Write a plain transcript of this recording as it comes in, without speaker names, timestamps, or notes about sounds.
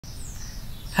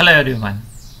Hello everyone,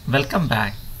 welcome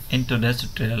back in today's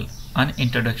tutorial on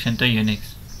Introduction to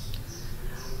Unix.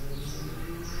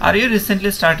 Are you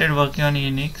recently started working on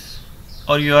Unix,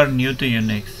 or you are new to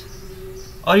Unix,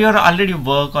 or you are already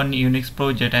work on Unix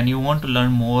project and you want to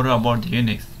learn more about the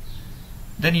Unix?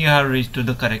 Then you have reached to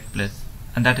the correct place,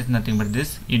 and that is nothing but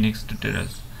this Unix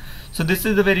tutorials. So this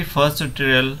is the very first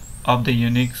tutorial of the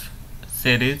Unix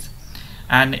series,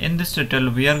 and in this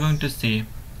tutorial we are going to see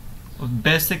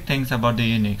basic things about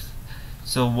the Unix.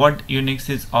 So what Unix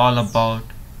is all about,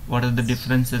 what are the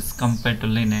differences compared to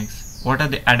Linux, what are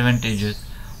the advantages,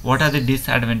 what are the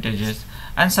disadvantages,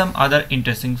 and some other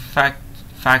interesting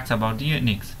facts about the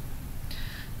Unix.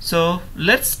 So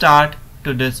let's start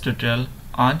today's tutorial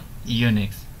on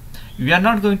Unix. We are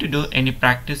not going to do any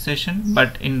practice session,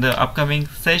 but in the upcoming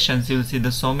sessions you will see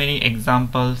so many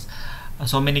examples,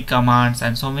 so many commands,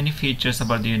 and so many features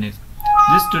about the Unix.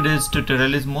 Today's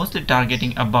tutorial is mostly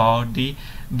targeting about the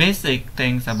basic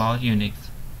things about Unix.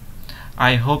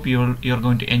 I hope you're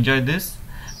going to enjoy this,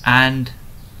 and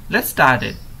let's start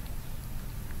it.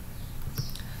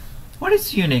 What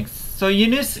is Unix? So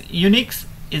Unix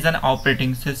is an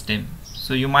operating system.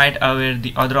 So you might aware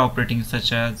the other operating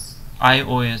such as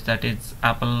iOS, that is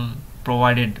Apple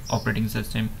provided operating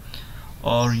system,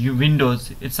 or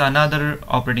Windows, it's another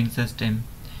operating system.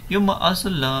 You also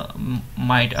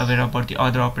might aware about the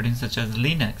other operating such as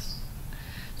Linux.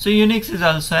 So Unix is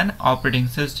also an operating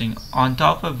system on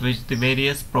top of which the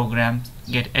various programs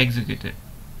get executed.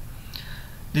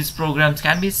 These programs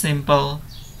can be simple,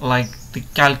 like the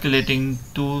calculating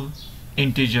two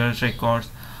integers records,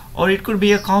 or it could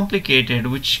be a complicated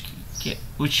which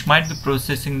might be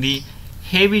processing the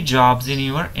heavy jobs in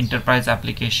your enterprise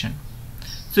application.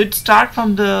 So it starts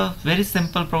from the very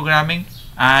simple programming,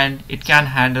 and it can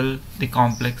handle the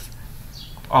complex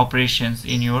operations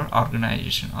in your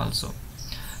organization also.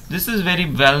 This is very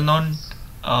well known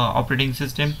operating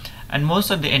system, and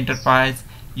most of the enterprise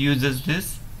uses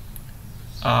this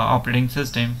operating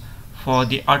system for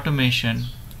the automation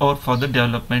or for the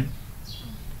development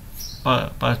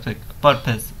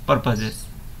purposes.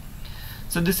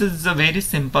 So this is a very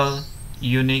simple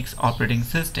Unix operating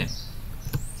system.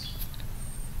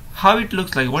 How it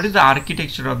looks like, what is the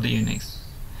architecture of the Unix?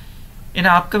 In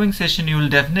an upcoming session you will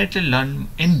definitely learn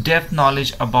in-depth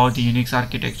knowledge about the Unix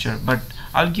architecture, but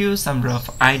I'll give you some rough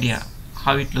idea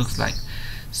how it looks like.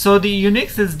 So the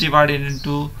Unix is divided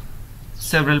into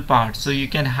several parts. So you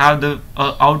can have the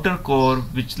outer core,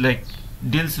 which like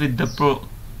deals with the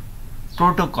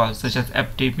protocols such as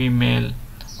FTP, mail,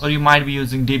 or you might be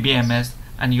using DBMS,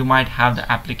 and you might have the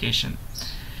application.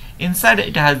 Inside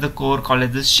it has the core called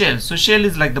as the shell. So shell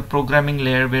is like the programming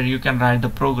layer where you can write the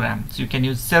program. So you can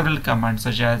use several commands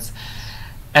such as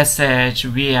sh,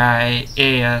 vi,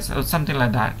 as, or something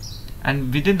like that.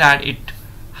 And within that it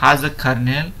has a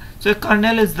kernel. So a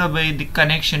kernel is the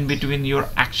connection between your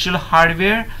actual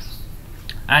hardware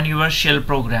and your shell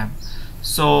program.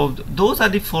 So those are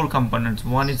the four components.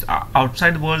 One is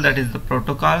outside the world, that is the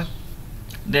protocol,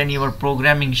 then your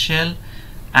programming shell,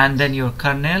 and then your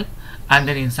kernel, and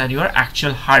then inside your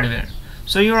actual hardware.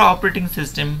 So your operating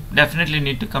system definitely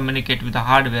need to communicate with the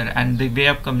hardware, and the way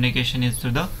of communication is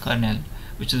through the kernel,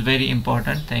 which is very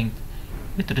important thing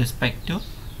with respect to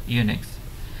Unix.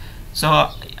 So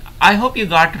I hope you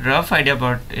got a rough idea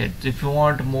about it. If you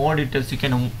want more details, you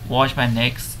can watch my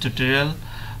next tutorial,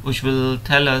 which will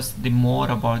tell us the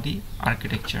more about the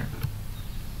architecture.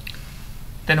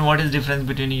 Then what is the difference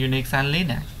between Unix and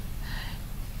Linux?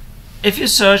 If you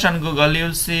search on Google,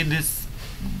 you'll see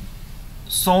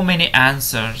so many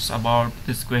answers about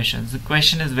this question. The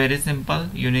question is very simple: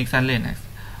 Unix and Linux.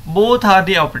 Both are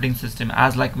the operating system,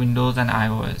 as like Windows and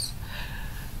iOS.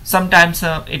 Sometimes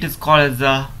it is called as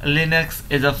Linux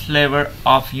is a flavor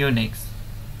of Unix,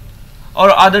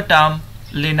 or other term,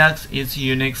 Linux is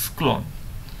Unix clone.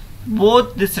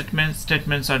 Both the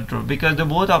statements are true because the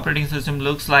both operating system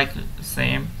looks like the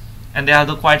same, and they have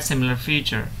the quite similar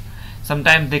feature.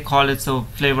 Sometimes they call it a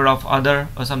flavor of other,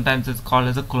 or sometimes it's called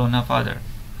as a clone of other.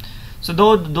 So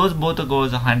those both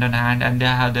goes hand in hand, and they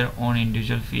have their own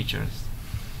individual features.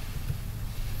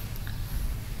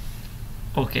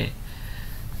 Okay,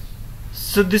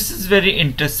 so this is very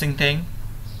interesting thing.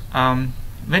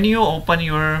 When you open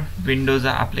your Windows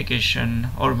application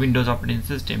or Windows operating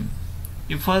system,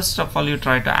 you first of all you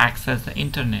try to access the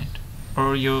internet,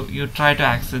 or you try to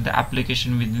access the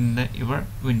application within your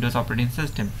Windows operating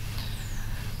system.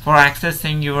 For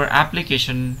accessing your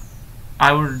application,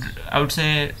 I would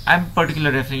say I'm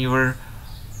particularly referring your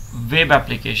web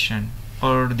application,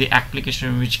 or the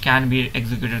application which can be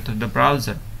executed through the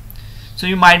browser. So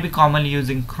you might be commonly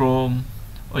using Chrome,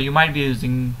 or you might be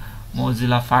using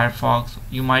Mozilla Firefox,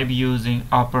 you might be using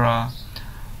Opera,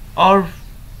 or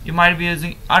you might be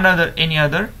using any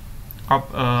other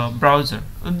browser,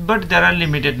 but there are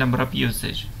limited number of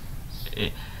usage.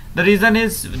 The reason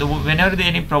is whenever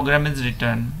any program is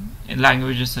written in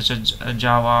languages such as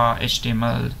Java,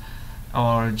 HTML,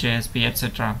 or JSP,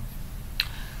 etc.,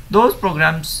 those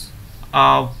programs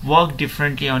work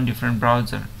differently on different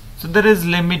browser. So there is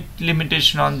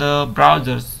limitation on the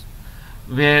browsers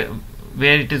where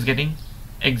it is getting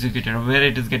executed or where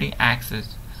it is getting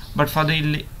accessed. But for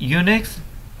the Unix,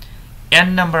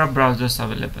 n number of browsers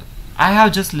available. I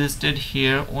have just listed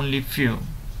here only few,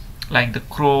 like the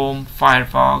Chrome,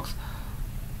 Firefox,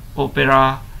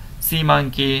 Opera,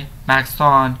 SeaMonkey,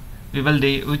 Maxon,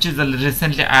 Vivaldi, which is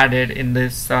recently added in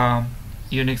this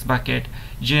Unix bucket,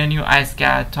 GNU,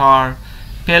 iSCAD, Tor,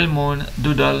 Pale Moon,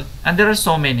 Doodle, and there are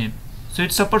so many. So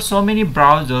it supports so many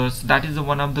browsers. That is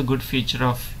one of the good feature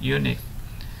of Unix.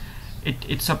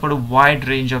 It supports a wide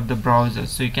range of the browsers,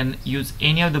 so you can use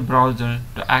any of the browser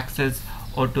to access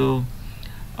or to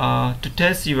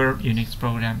test your Unix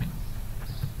programming.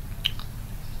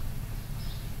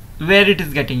 Where it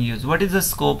is getting used, what is the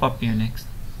scope of Unix?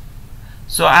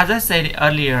 So as I said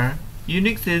earlier,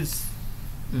 Unix is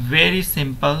very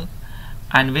simple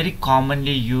and very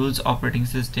commonly used operating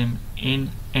system in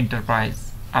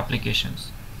enterprise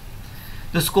applications.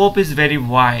 The scope is very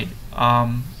wide.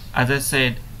 As I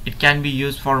said, it can be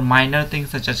used for minor things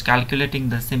such as calculating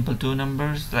the simple two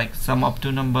numbers, like sum of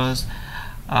two numbers,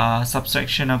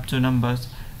 subtraction of two numbers.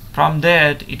 From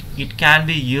that, it can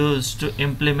be used to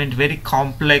implement very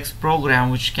complex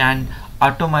program which can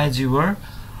automate your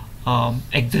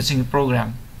existing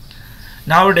program.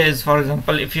 Nowadays, for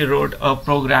example, if you wrote a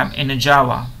program in a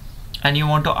Java and you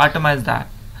want to automate that,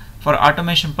 for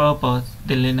automation purpose,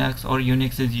 the Linux or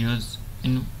Unix is used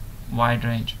in wide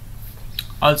range.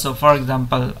 Also, for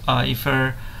example, if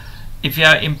you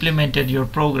have implemented your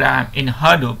program in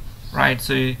Hadoop, right?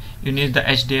 So you need the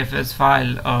HDFS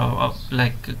file,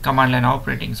 like command line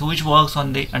operating, so which works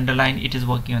on the underlying. It is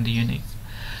working on the Unix.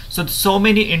 So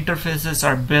many interfaces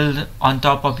are built on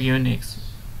top of Unix,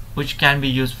 which can be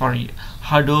used for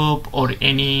Hadoop or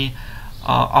any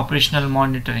operational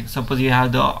monitoring. Suppose you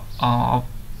have the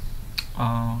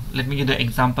let me give the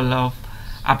example of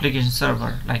application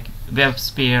server like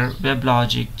WebSphere,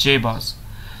 WebLogic, JBoss.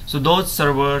 So those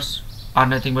servers are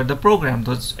nothing but the program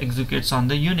that executes on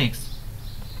the Unix.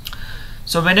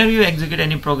 So whenever you execute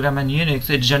any program in Unix,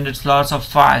 it generates lots of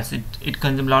files, it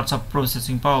consumes lots of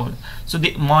processing power. So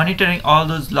the monitoring all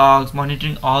those logs,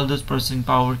 monitoring all those processing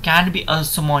power can be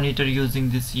also monitored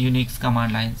using this Unix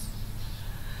command lines.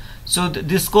 So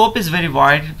the scope is very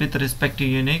wide with respect to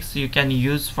Unix. You can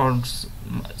use from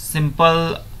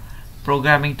simple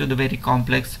programming to the very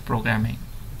complex programming.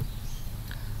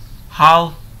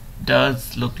 How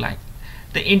does look like?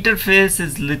 The interface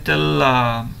is little,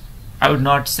 I would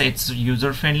not say it's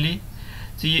user friendly.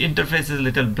 So your interface is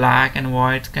little black and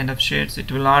white kind of shades.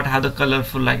 It will not have the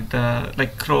colorful like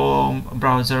Chrome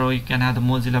browser, or you can have the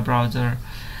Mozilla browser.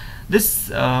 This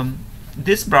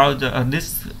browser,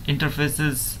 this interface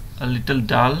is a little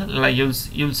dull. Like you'll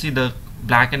see the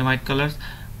black and white colors,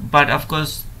 but of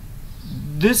course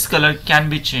this color can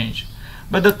be changed.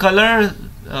 But the color,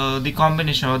 the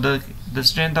combination or the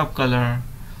strength of color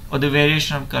or the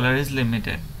variation of color is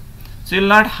limited. So you'll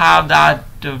not have that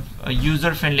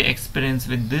user-friendly experience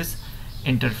with this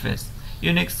interface.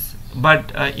 Unix,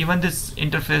 but even this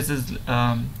interface is,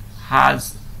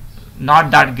 has not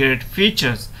that great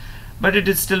features, but it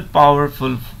is still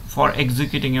powerful for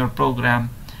executing your program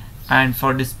and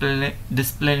for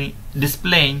displaying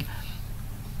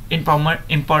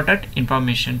important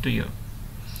information to you.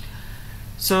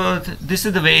 So this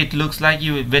is the way it looks like.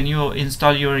 When you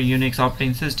install your Unix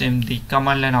operating system, the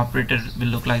command line operator will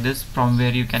look like this, from where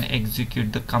you can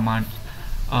execute the command,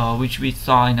 which we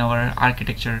saw in our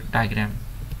architecture diagram.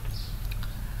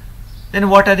 Then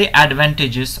what are the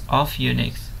advantages of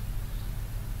Unix?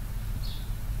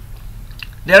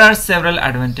 There are several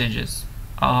advantages.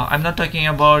 I'm not talking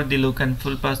about the look and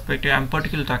feel perspective. I'm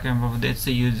particularly talking about the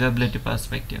usability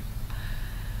perspective.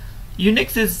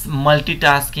 Unix is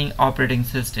multitasking operating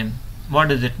system. What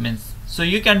does it mean? So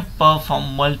you can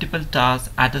perform multiple tasks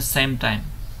at the same time.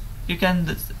 You can,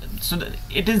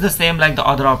 it is the same like the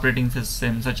other operating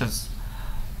systems such as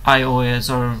iOS,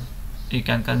 or you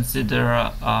can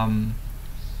consider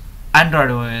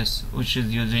Android OS, which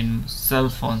is used in cell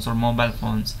phones or mobile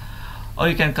phones, or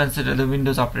you can consider the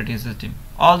Windows operating system.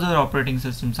 All the operating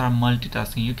systems are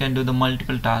multitasking. You can do the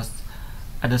multiple tasks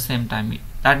at the same time.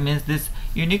 That means this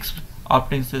Unix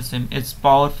operating system is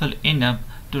powerful enough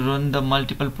to run the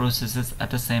multiple processes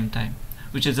at the same time.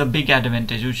 which is a big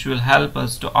advantage which will help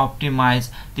us to optimize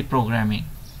the programming.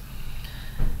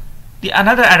 The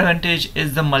another advantage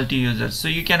is the multi-user. So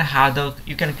you can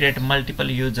create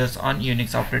multiple users on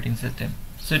Unix operating system.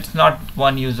 So it's not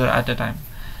one user at a time.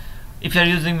 If you're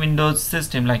using Windows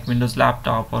system like Windows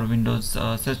laptop or Windows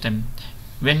system,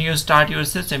 when you start your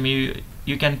system,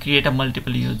 you can create a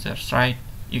multiple users, right?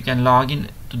 You can log in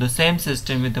to the same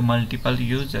system with the multiple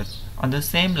users. On the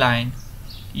same line,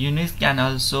 Unix can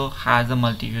also has a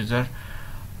multi-user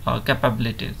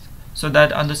capabilities, so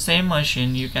that on the same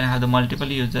machine you can have the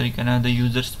multiple user, you can have the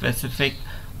user specific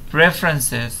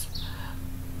preferences,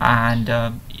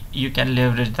 and you can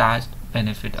leverage that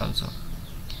benefit also.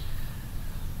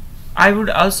 I would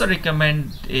also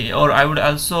recommend, or I would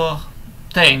also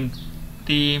think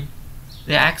the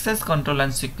access control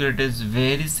and security is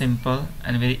very simple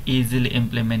and very easily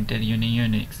implemented in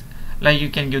Unix. Like you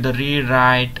can give the read,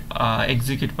 write,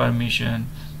 execute permission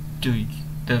to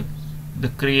the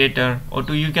creator, or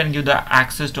you can give the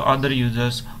access to other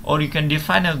users, or you can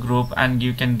define a group and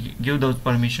you can give those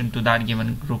permission to that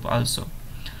given group also.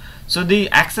 So the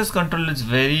access control is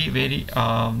very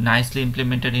nicely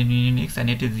implemented in Unix, and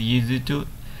it is easy to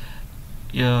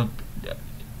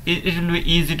it will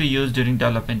be easy to use during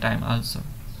development time also.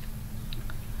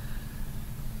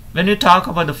 When you talk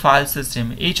about the file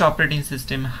system, each operating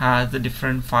system has a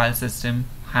different file system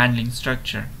handling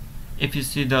structure. If you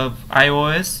see the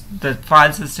iOS, the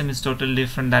file system is totally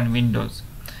different than Windows.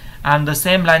 And the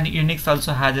same line, Unix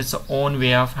also has its own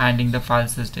way of handling the file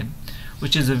system,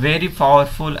 which is a very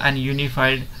powerful and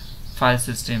unified file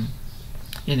system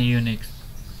in Unix.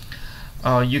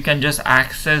 You can just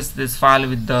access this file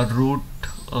with the root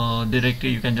directory.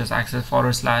 You can just access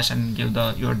 / and give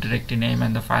your directory name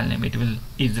and the file name. It will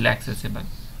easily accessible.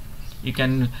 You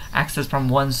can access from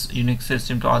one Unix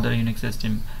system to other Unix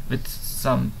system with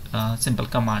some simple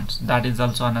commands. That is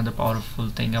also another powerful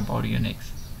thing about Unix.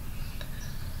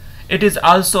 It is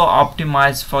also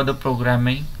optimized for the program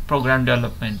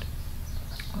development.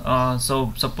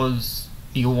 So suppose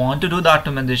you want to do the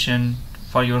optimization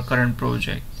for your current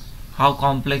project, how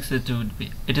complex it would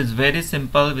be. It is very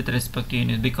simple with respect to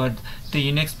Unix, because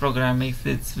the Unix programming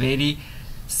is very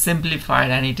simplified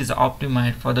and it is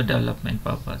optimized for the development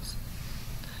purpose.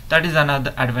 That is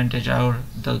another advantage or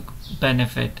the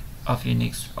benefit of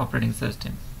Unix operating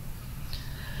system.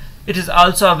 It is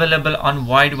also available on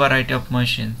wide variety of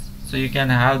machines, so you can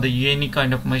have the any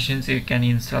kind of machines you can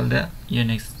install the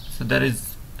Unix. So there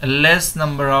is a less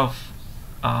number of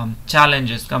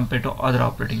challenges compared to other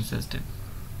operating systems.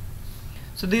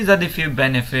 So these are the few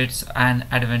benefits and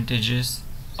advantages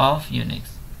of Unix.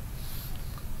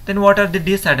 Then what are the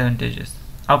disadvantages?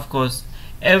 Of course,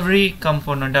 every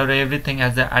component or everything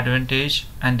has the advantage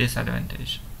and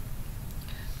disadvantage.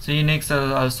 So Unix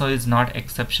also is not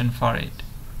exception for it.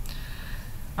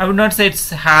 I would not say it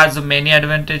has many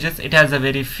advantages. It has a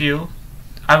very few.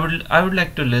 I would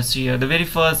like to list here. The very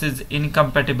first is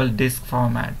incompatible disk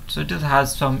format. So it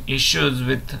has some issues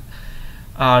with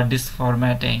disk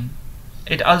formatting.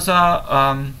 It also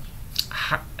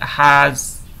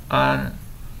has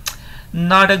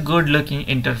not a good looking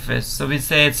interface. So we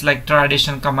say it's like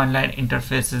traditional command line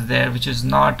interface is there, which is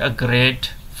not a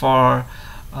great for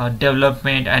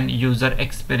development and user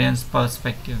experience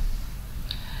perspective.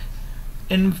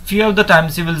 In few of the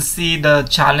times you will see the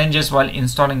challenges while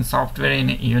installing software in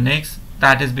Unix.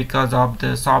 That is because of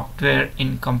the software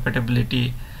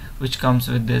incompatibility which comes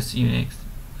with this Unix.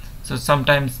 So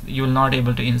sometimes you will not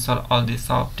able to install all these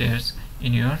softwares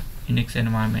in your Unix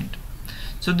environment.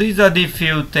 So these are the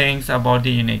few things about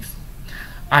the Unix.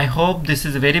 I hope this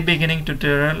is a very beginning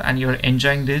tutorial and you're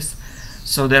enjoying this.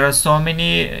 So there are so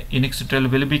many Unix tutorial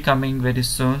will be coming very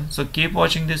soon. So keep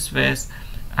watching this space,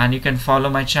 and you can follow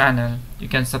my channel. You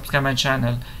can subscribe my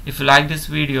channel. If you like this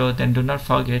video, then do not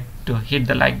forget to hit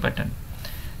the like button.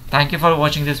 Thank you for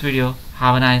watching this video.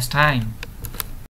 Have a nice time.